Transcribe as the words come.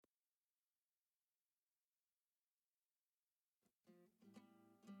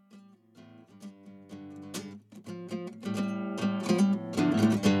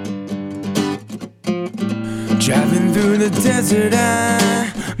Driving through the desert,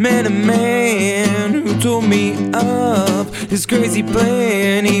 I met a man who told me of his crazy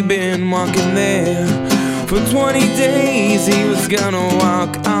plan. He'd been walking there for 20 days. He was gonna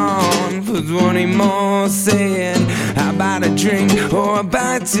walk on for 20 more. Said, how about a drink or a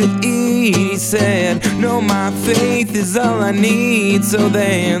bite to eat? He said, no, my faith is all I need. So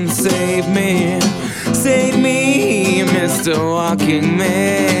then save me, Mr. Walking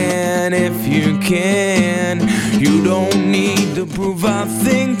Man, if you can. You don't need to prove a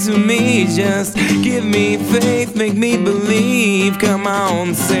thing to me. Just give me faith, make me believe. Come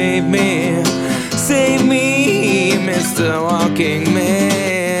on, save me, Mr. Walking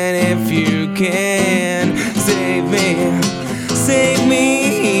Man, if you can. Save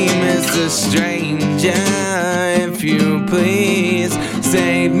me, Mr. Stranger, if you please.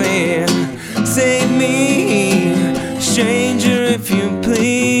 Save me, stranger, if you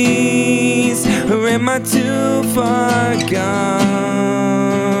please. Or am I too far gone?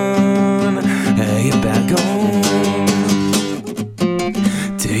 Take it back home,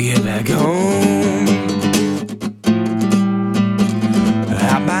 take it back home.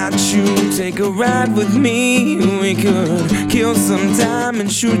 How about you take a ride with me? We could kill some time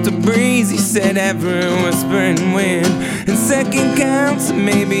and shoot the breeze. He said every whispering wind and second counts.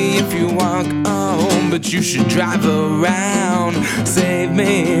 Maybe if you walk home, but you should drive around. Save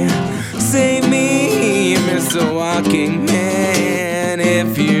me, Mr. Walking Man,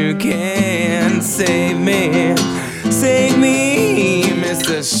 if you can. Save me,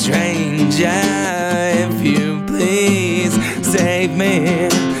 Mr. Stranger, if you please. Save me,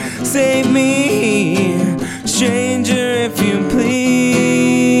 stranger, if you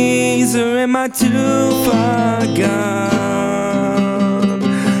please. Or am I too far gone?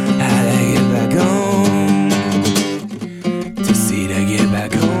 How to get back home? To see to get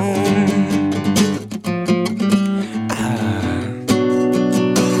back home.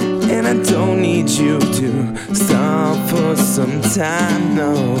 And I don't need you to stop for some time,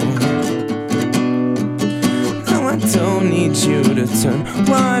 no. I don't need you to turn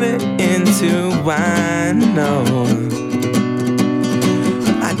water into wine, no.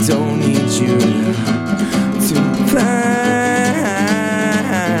 I don't need you to fly.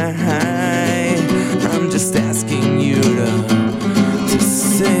 I'm just asking you to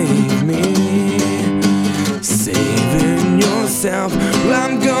save me. Saving yourself,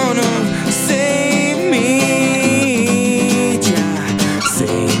 I'm gonna save me. Try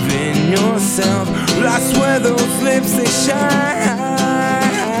saving yourself. I swear those lips, they shine.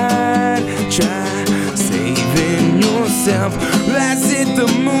 Try saving yourself. Let's hit the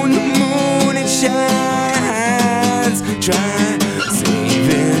moon it shines. Try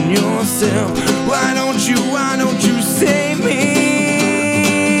saving yourself. Why don't you save me?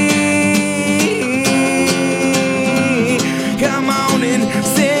 Come on and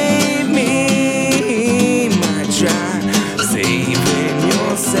save me. Might try saving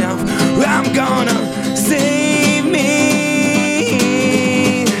yourself. I'm gonna save me.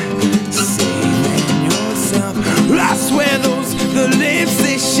 Saving yourself. I swear the lips,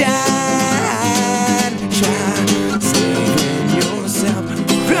 they shine. Try saving yourself.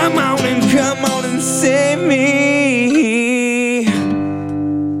 Come on and save me.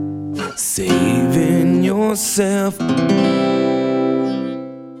 Saving yourself.